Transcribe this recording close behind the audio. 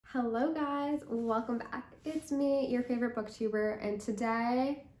Hello guys, welcome back. It's me, your favorite booktuber, and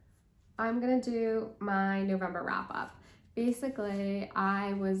today I'm gonna do my November wrap up. Basically,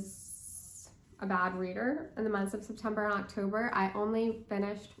 I was a bad reader in the months of September and October. I only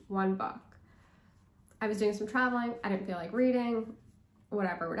finished one book. I was doing some traveling, I didn't feel like reading,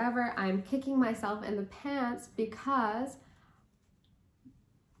 whatever. I'm kicking myself in the pants because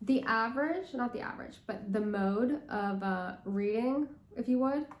the mode of reading, if you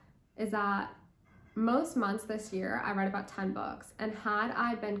would, is that most months this year I read about 10 books, and had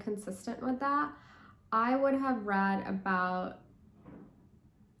I been consistent with that, I would have read about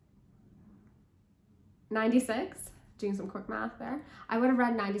 96, doing some quick math there. I would have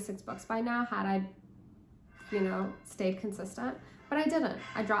read 96 books by now had I, stayed consistent, but I didn't.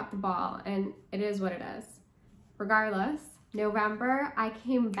 I dropped the ball, and it is what it is. Regardless, November, I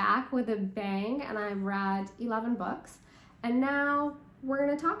came back with a bang and I read 11 books, and now we're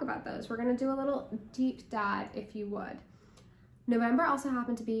going to talk about those. We're going to do a little deep dive, if you would. November also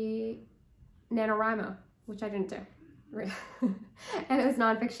happened to be NaNoWriMo, which I didn't do. And it was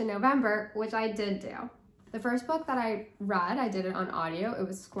nonfiction November, which I did do. The first book that I read, I did it on audio. It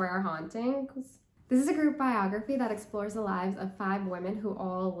was Square Hauntings. This is a group biography that explores the lives of 5 women who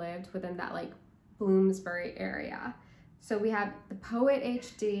all lived within that Bloomsbury area. So we have the poet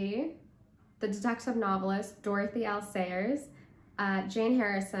HD, the detective novelist Dorothy L. Sayers, Jane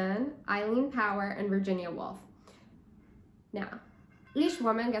Harrison, Eileen Power, and Virginia Woolf. Now, each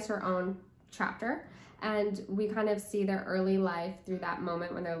woman gets her own chapter, and we kind of see their early life through that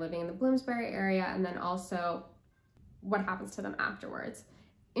moment when they're living in the Bloomsbury area, and then also what happens to them afterwards.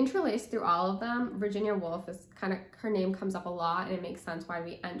 Interlaced through all of them, Virginia Woolf is her name comes up a lot, and it makes sense why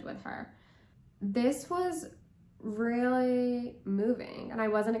we end with her. This was really moving, and I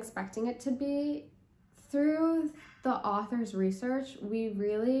wasn't expecting it to be. Through the author's research, we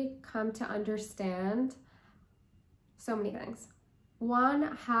really come to understand so many things.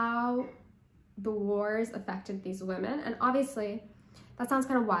 One, how the wars affected these women, and obviously that sounds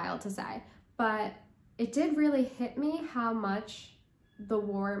kind of wild to say, but it did really hit me how much the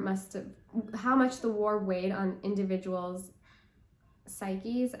war weighed on individuals'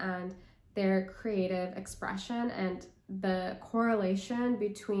 psyches and their creative expression, and the correlation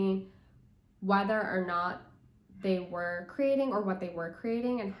between whether or not they were creating or what they were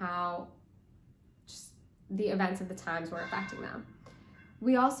creating, and how just the events of the times were affecting them.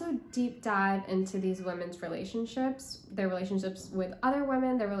 We also deep dive into these women's relationships, their relationships with other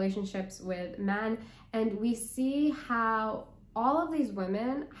women, their relationships with men, and we see how all of these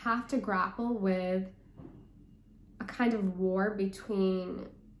women have to grapple with a kind of war between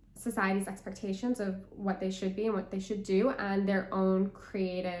society's expectations of what they should be and what they should do, and their own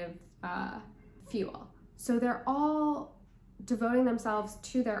creative fuel. So they're all devoting themselves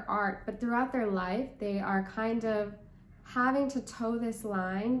to their art, but throughout their life, they are kind of having to toe this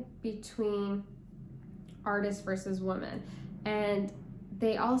line between artist versus woman. And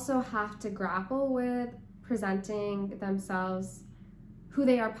they also have to grapple with presenting themselves, who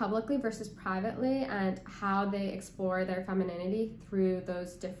they are publicly versus privately, and how they explore their femininity through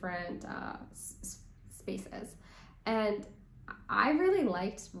those different spaces. And I really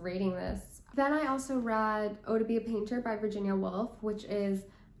liked reading this. Then I also read Oh to Be a Painter by Virginia Woolf, which is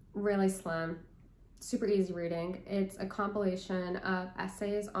really slim, super easy reading. It's a compilation of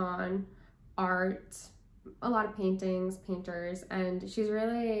essays on art, a lot of paintings, painters, and she's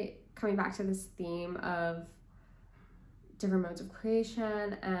really coming back to this theme of different modes of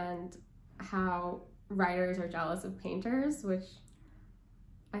creation and how writers are jealous of painters, which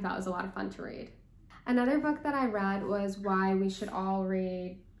I thought was a lot of fun to read. Another book that I read was Why We Should All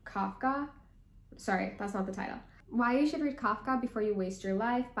Read Kafka. Sorry, that's not the title. Why You Should Read Kafka Before You Waste Your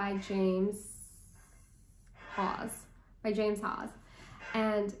Life by James Hawes.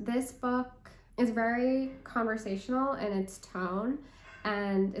 And this book is very conversational in its tone,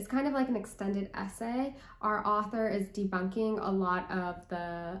 and it's kind of like an extended essay. Our author is debunking a lot of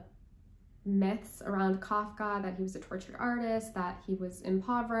the myths around Kafka, that he was a tortured artist, that he was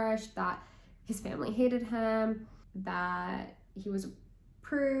impoverished, that his family hated him, that he was a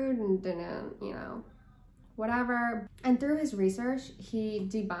prude and didn't, whatever. And through his research, he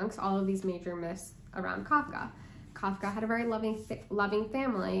debunks all of these major myths around Kafka. Kafka had a very loving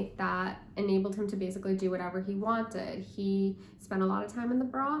family that enabled him to basically do whatever he wanted. He spent a lot of time in the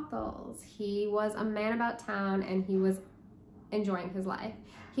brothels. He was a man about town, and he was enjoying his life.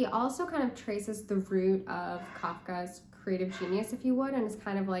 He also kind of traces the root of Kafka's creative genius, if you would, and it's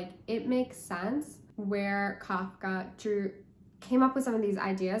kind of like, it makes sense where Kafka came up with some of these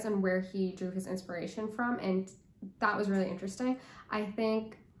ideas and where he drew his inspiration from, and that was really interesting. I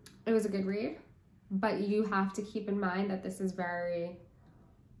think It was a good read, but you have to keep in mind that this is very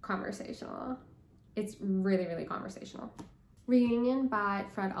conversational. It's really, really conversational. Reunion by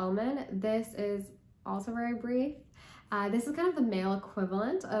Fred Uhlman. This is also very brief. This is kind of the male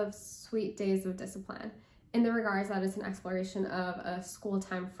equivalent of Sweet Days of Discipline, in the regards that it's an exploration of a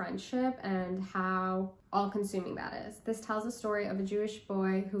school-time friendship and how all-consuming that is. This tells the story of a Jewish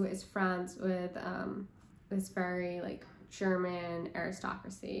boy who is friends with this very like German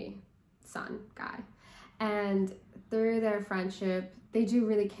aristocracy son guy. And through their friendship, they do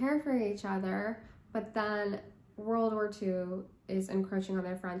really care for each other, but then World War II is encroaching on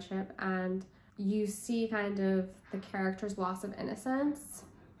their friendship, and you see kind of the character's loss of innocence,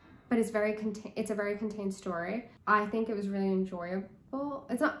 but it's a very contained story. I think it was really enjoyable.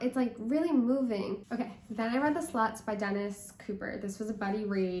 It's like really moving. Okay, then I read The Sluts by Dennis Cooper. This was a buddy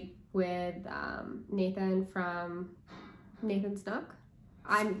read with Nathan from Nathan's Nook.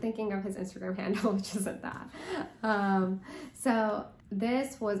 I'm thinking of his Instagram handle, which isn't that. So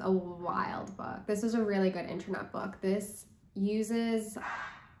this was a wild book. This was a really good internet book. This uses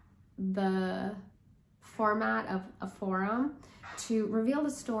the format of a forum to reveal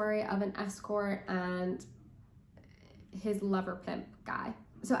the story of an escort and his lover pimp guy.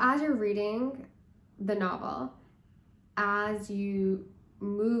 So as you're reading the novel, as you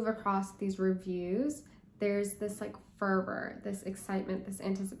move across these reviews, there's this like fervor, this excitement, this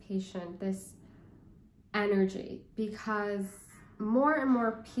anticipation, this energy, because more and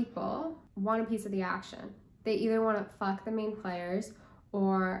more people want a piece of the action. They either want to fuck the main players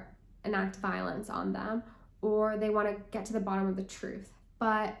or enact violence on them, or they want to get to the bottom of the truth.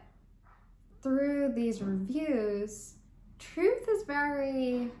 But through these reviews, truth is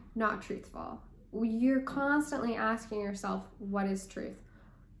very not truthful. You're constantly asking yourself, what is truth?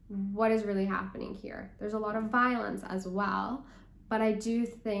 What is really happening here? There's a lot of violence as well, but I do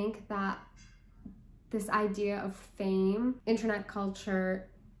think that this idea of fame, internet culture,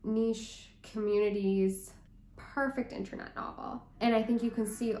 niche communities, perfect internet novel. And I think you can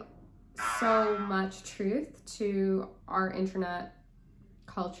see so much truth to our internet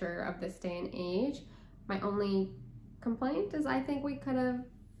culture of this day and age. My only complaint is I think we could have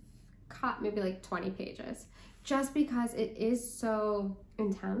cut maybe like 20 pages, just because it is so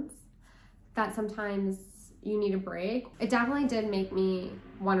intense that sometimes you need a break. It definitely did make me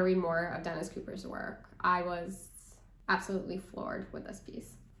want to read more of Dennis Cooper's work. I was absolutely floored with this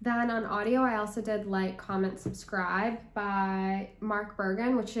piece. Then on audio, I also did Like, Comment, Subscribe by Mark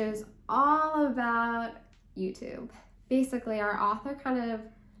Bergen, which is all about YouTube. Basically, our author kind of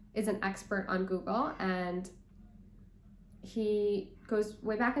is an expert on Google, and he goes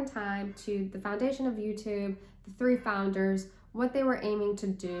way back in time to the foundation of YouTube, the three founders, what they were aiming to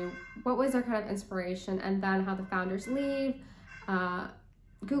do, what was their kind of inspiration, and then how the founders leave,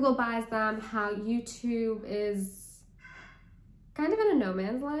 Google buys them, how YouTube is kind of in a no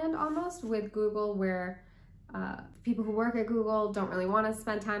man's land almost with Google, where people who work at Google don't really want to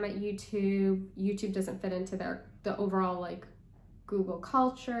spend time at YouTube. YouTube doesn't fit into the overall like Google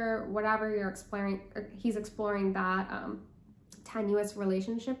culture, whatever you're exploring. He's exploring that tenuous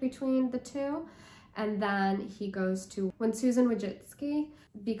relationship between the two. And then he goes to when Susan Wojcicki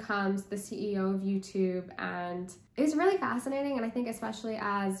becomes the CEO of YouTube, and it's really fascinating. And I think especially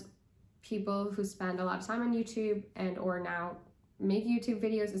as people who spend a lot of time on YouTube and or now make YouTube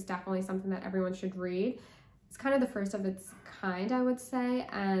videos is definitely something that everyone should read. It's kind of the first of its kind, I would say,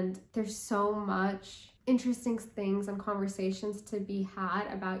 and there's so much interesting things and conversations to be had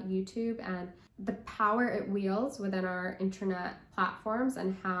about YouTube and the power it wields within our internet platforms,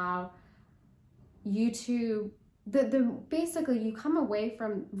 and how YouTube, basically you come away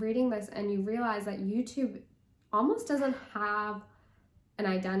from reading this and you realize that YouTube almost doesn't have an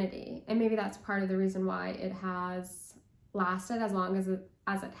identity, and maybe that's part of the reason why it has lasted as long as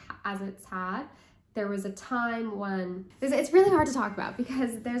it's had. There was a time when it's really hard to talk about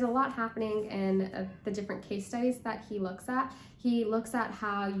because there's a lot happening in the different case studies that he looks at. He looks at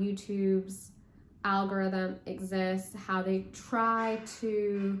how YouTube's algorithm exists, how they try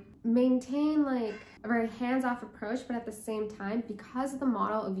to maintain like a very hands-off approach, but at the same time, because the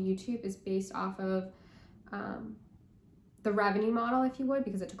model of YouTube is based off of the revenue model, if you would,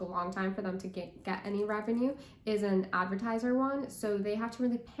 because it took a long time for them to get any revenue, is an advertiser one. So they have to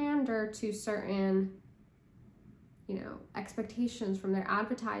really pander to certain, expectations from their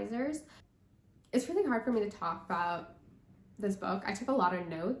advertisers. It's really hard for me to talk about this book. I took a lot of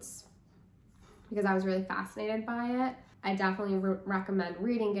notes because I was really fascinated by it. I definitely recommend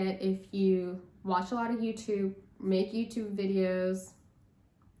reading it if you watch a lot of YouTube, make YouTube videos,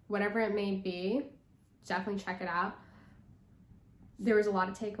 whatever it may be. Definitely check it out. There was a lot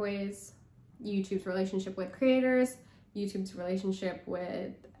of takeaways. YouTube's relationship with creators, YouTube's relationship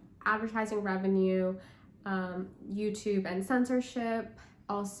with advertising revenue, YouTube and censorship.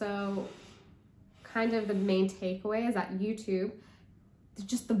 Also, kind of the main takeaway is that YouTube,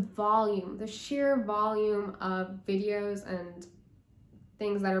 just the volume, the sheer volume of videos and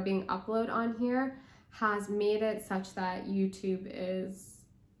things that are being uploaded on here has made it such that YouTube is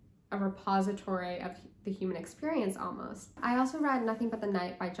a repository of the human experience almost. I also read Nothing But the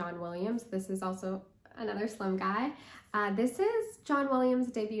Night by John Williams. This is also another slim guy. This is John Williams'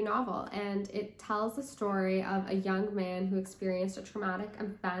 debut novel, and it tells the story of a young man who experienced a traumatic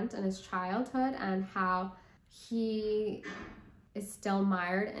event in his childhood and how he is still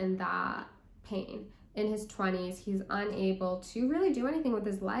mired in that pain. In his 20s, he's unable to really do anything with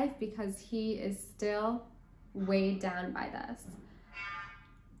his life because he is still weighed down by this.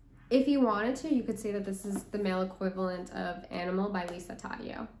 If you wanted to, you could say that this is the male equivalent of Animal by Lisa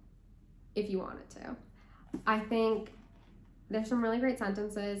Taddeo, if you wanted to. I think there's some really great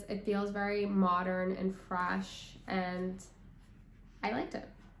sentences. It feels very modern and fresh, and I liked it.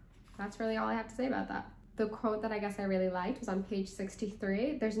 That's really all I have to say about that. The quote that I guess I really liked was on page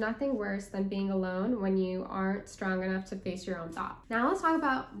 63. There's nothing worse than being alone when you aren't strong enough to face your own thoughts. Now let's talk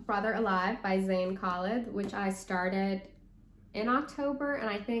about Brother Alive by Zayn Khalid, which I started in October, and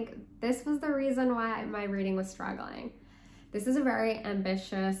I think this was the reason why my reading was struggling. This is a very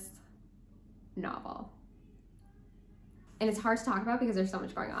ambitious novel, and it's hard to talk about because there's so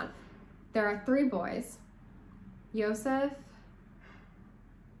much going on. There are 3 boys, Yosef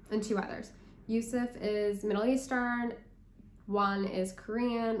and 2 others. Yusuf is Middle Eastern, 1 is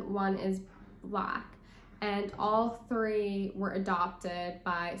Korean, 1 is Black, and all 3 were adopted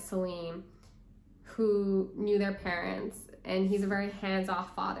by Salim, who knew their parents, and he's a very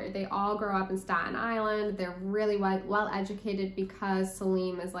hands-off father. They all grow up in Staten Island. They're really well educated because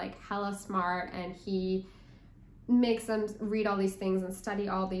Salim is like hella smart, and he makes them read all these things and study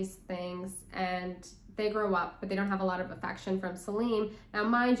all these things, and they grow up, but they don't have a lot of affection from Salim. Now,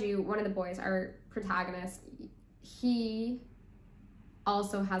 mind you, one of the boys, our protagonist, he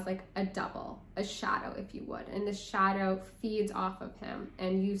also has like a double, a shadow, if you would, and the shadow feeds off of him,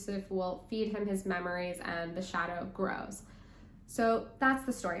 and Yusuf will feed him his memories, and the shadow grows. So that's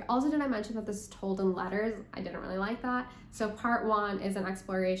the story. Also, did I mention that this is told in letters? I didn't really like that. So part 1 is an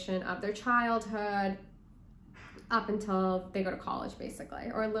exploration of their childhood up until they go to college,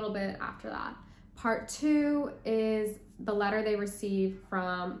 basically, or a little bit after that. Part 2 is the letter they receive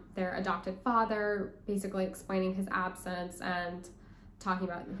from their adopted father, basically explaining his absence and talking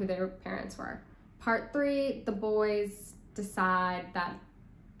about who their parents were. Part 3, the boys decide that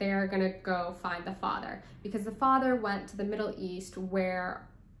they're gonna go find the father, because the father went to the Middle East where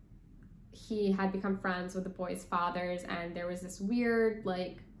he had become friends with the boys' fathers, and there was this weird,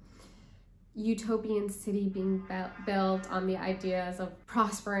 like, utopian city being built on the ideas of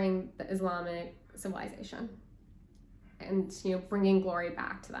prospering the Islamic civilization and, you know, bringing glory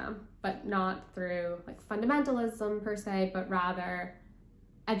back to them, but not through like fundamentalism per se, but rather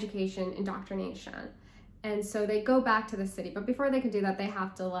education, indoctrination. And so they go back to the city, but before they can do that, they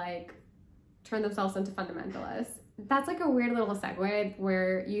have to like turn themselves into fundamentalists. That's like a weird little segue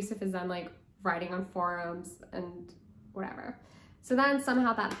where Yusuf is then like writing on forums and whatever. So then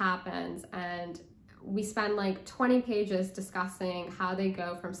somehow that happens, and we spend like 20 pages discussing how they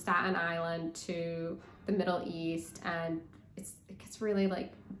go from Staten Island to the Middle East, and it gets really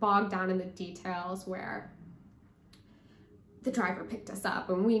like bogged down in the details where the driver picked us up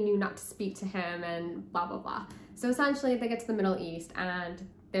and we knew not to speak to him and blah, blah, blah. So essentially they get to the Middle East, and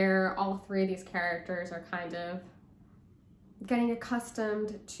all 3 of these characters are kind of getting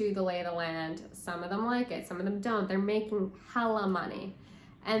accustomed to the lay of the land. Some of them like it, some of them don't. They're making hella money.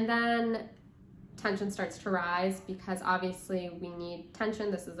 And then tension starts to rise because obviously we need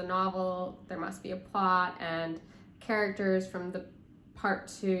tension. This is a novel. There must be a plot, and characters from the part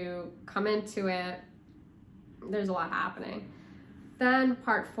 2 come into it. There's a lot happening. Then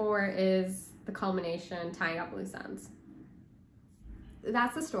part 4 is the culmination, tying up loose ends.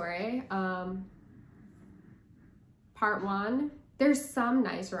 That's the story. Part 1, there's some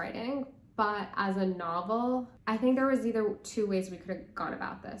nice writing, but as a novel, I think there was either 2 ways we could have gone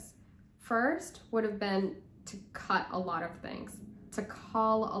about this. First would have been to cut a lot of things, to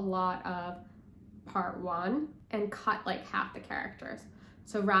cull a lot of part 1 and cut like half the characters.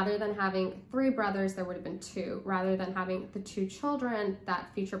 So rather than having 3 brothers, there would have been 2. Rather than having the 2 children that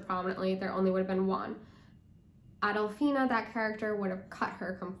feature prominently, there only would have been 1. Adolfina, that character, would have cut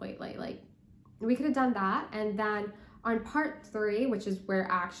her completely. Like, we could have done that, and then on part 3, which is where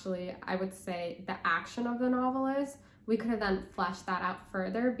actually I would say the action of the novel is, we could have then fleshed that out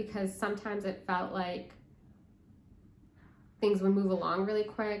further, because sometimes it felt like things would move along really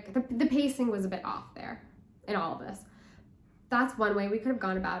quick. The pacing was a bit off there in all of this. That's one way we could have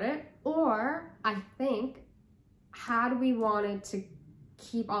gone about it. Or I think, had we wanted to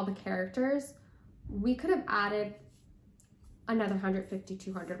keep all the characters, we could have added another 150,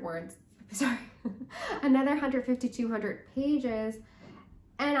 200 words, sorry, another 150, 200 pages,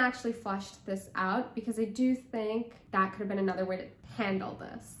 and actually fleshed this out, because I do think that could have been another way to handle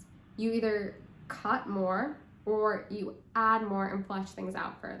this. You either cut more or you add more and flesh things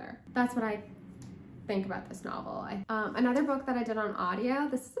out further. That's what I think about this novel. Another book that I did on audio,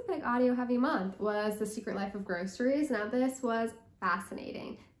 this is a big audio heavy month, was The Secret Life of Groceries. Now this was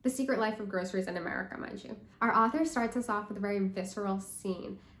fascinating. The Secret Life of Groceries in America, mind you. Our author starts us off with a very visceral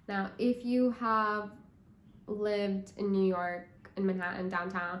scene. Now, if you have lived in New York, in Manhattan,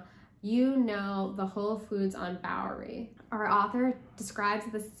 downtown, you know the Whole Foods on Bowery. Our author describes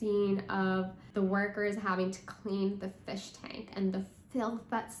the scene of the workers having to clean the fish tank and the filth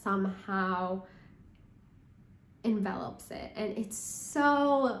that somehow envelops it. And it's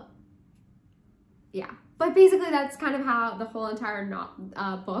so, yeah. But basically that's kind of how the whole entire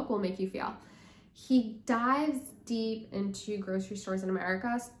book will make you feel. He dives deep into grocery stores in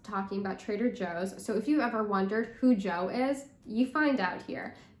America, talking about Trader Joe's. So if you ever wondered who Joe is, you find out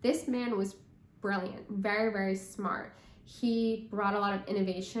here. This man was brilliant, very, very smart. He brought a lot of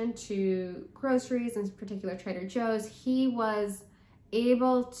innovation to groceries, in particular Trader Joe's. He was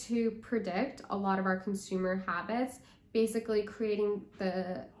able to predict a lot of our consumer habits, basically creating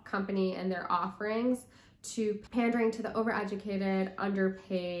the company and their offerings to pandering to the overeducated,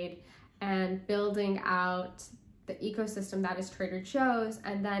 underpaid, and building out the ecosystem that is Trader Joe's.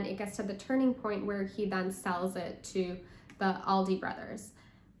 And then it gets to the turning point where he then sells it to the Aldi brothers.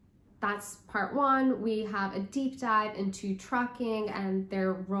 That's part one. We have a deep dive into trucking and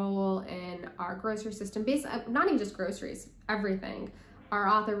their role in our grocery system, not even just groceries, everything. Our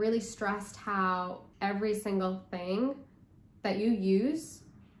author really stressed how every single thing that you use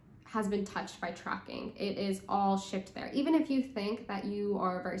has been touched by trucking. It is all shipped there. Even if you think that you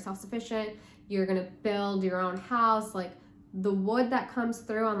are very self-sufficient, you're gonna build your own house, like the wood that comes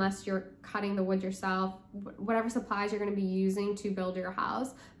through, unless you're cutting the wood yourself, whatever supplies you're gonna be using to build your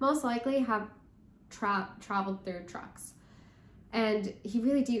house, most likely have traveled through trucks. And he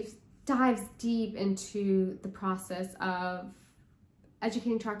really dives deep into the process of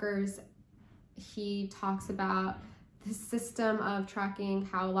educating truckers. He talks about the system of trucking,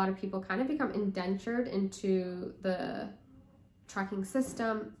 how a lot of people kind of become indentured into the trucking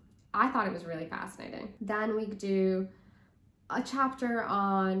system. I thought it was really fascinating. Then we do a chapter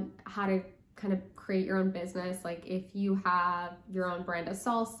on how to kind of create your own business. Like if you have your own brand of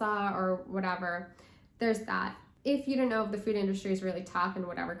salsa or whatever, there's that. If you don't know if the food industry is really tough in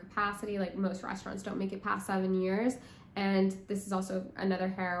whatever capacity, like most restaurants don't make it past 7 years. And this is also another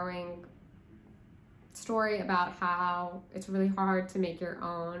harrowing story about how it's really hard to make your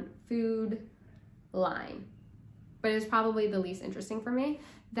own food line. But it's probably the least interesting for me.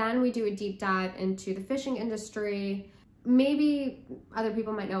 Then we do a deep dive into the fishing industry. Maybe other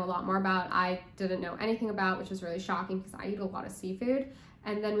people might know a lot more about. I didn't know anything about, which was really shocking because I eat a lot of seafood.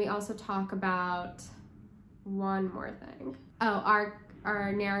 And then we also talk about one more thing. Oh,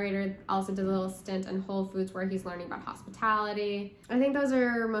 our narrator also did a little stint in Whole Foods where he's learning about hospitality. I think those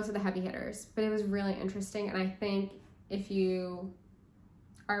are most of the heavy hitters, but it was really interesting. And I think if you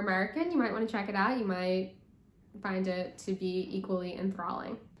are American, you might want to check it out. You might find it to be equally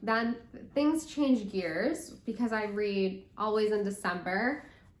enthralling. Then things change gears because I read Always in December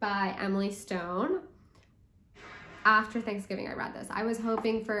by Emily Stone. After Thanksgiving, I read this. I was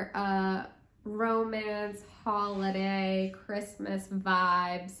hoping for a romance, holiday, Christmas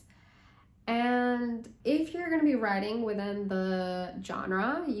vibes. And if you're going to be writing within the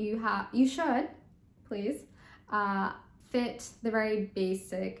genre, you should, please, fit the very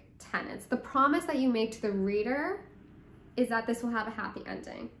basic tenets. The promise that you make to the reader is that this will have a happy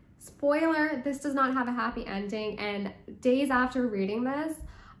ending. Spoiler, this does not have a happy ending. And days after reading this,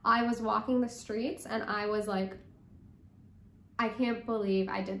 I was walking the streets and I was like, I can't believe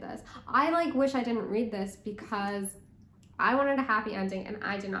I did this. I wish I didn't read this because I wanted a happy ending and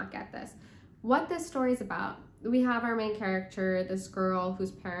I did not get this. What this story is about, we have our main character, this girl whose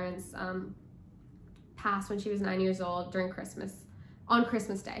parents passed when she was 9 years old on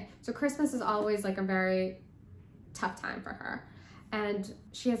Christmas Day. So Christmas is always like a very tough time for her. And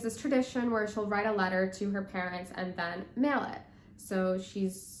she has this tradition where she'll write a letter to her parents and then mail it. So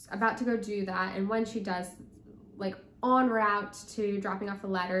she's about to go do that. And when she does, en route to dropping off the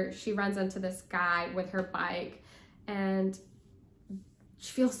letter, she runs into this guy with her bike and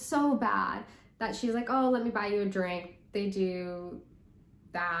she feels so bad that she's like, oh, let me buy you a drink. They do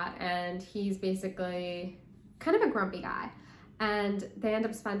that, and he's basically kind of a grumpy guy. And they end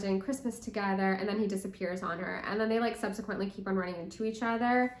up spending Christmas together, and then he disappears on her. And then they like subsequently keep on running into each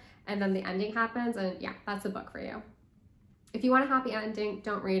other, and then the ending happens, and yeah, that's a book for you. If you want a happy ending,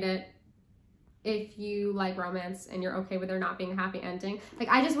 don't read it. If you like romance and you're okay with there not being a happy ending, like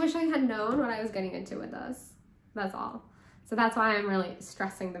I just wish I had known what I was getting into with this. That's all. So that's why I'm really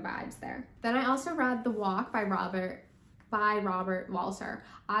stressing the vibes there. Then I also read The Walk by Robert Walser.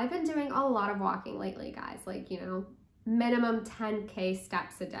 I've been doing a lot of walking lately, guys, like, you know, minimum 10K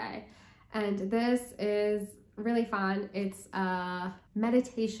steps a day. And this is really fun. It's a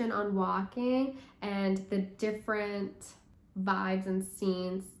meditation on walking and the different vibes and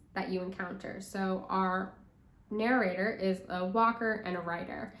scenes that you encounter. So our narrator is a walker and a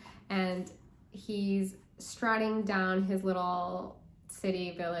writer, and he's strutting down his little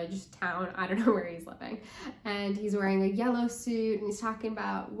city, village, town, I don't know where he's living, and he's wearing a yellow suit, and he's talking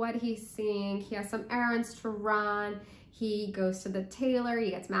about what he's seeing. He has some errands to run. He goes to the tailor.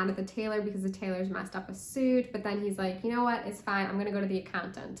 He gets mad at the tailor because the tailor's messed up a suit, but then he's like, you know what, it's fine, I'm gonna go to the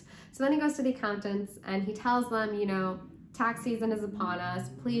accountant. So then he goes to the accountants and he tells them, you know, tax season is upon us,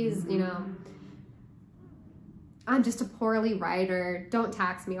 please, you know, I'm just a poorly writer, don't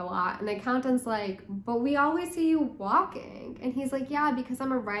tax me a lot. And the accountant's like, but we always see you walking. And he's like, yeah, because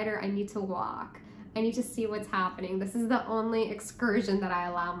I'm a writer, I need to walk. I need to see what's happening. This is the only excursion that I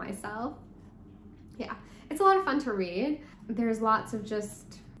allow myself. Yeah, it's a lot of fun to read. There's lots of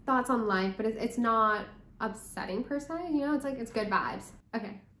just thoughts on life, but it's not upsetting per se, you know, it's like, it's good vibes.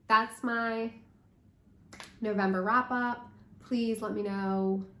 Okay, that's my November wrap up. Please let me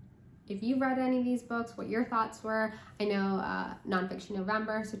know if you read any of these books, what your thoughts were. I know Nonfiction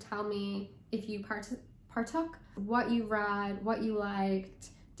November, so tell me if you partook, what you read, what you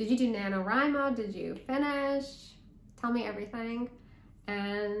liked. Did you do NaNoWriMo? Did you finish? Tell me everything.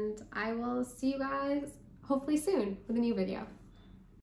 And I will see you guys hopefully soon with a new video.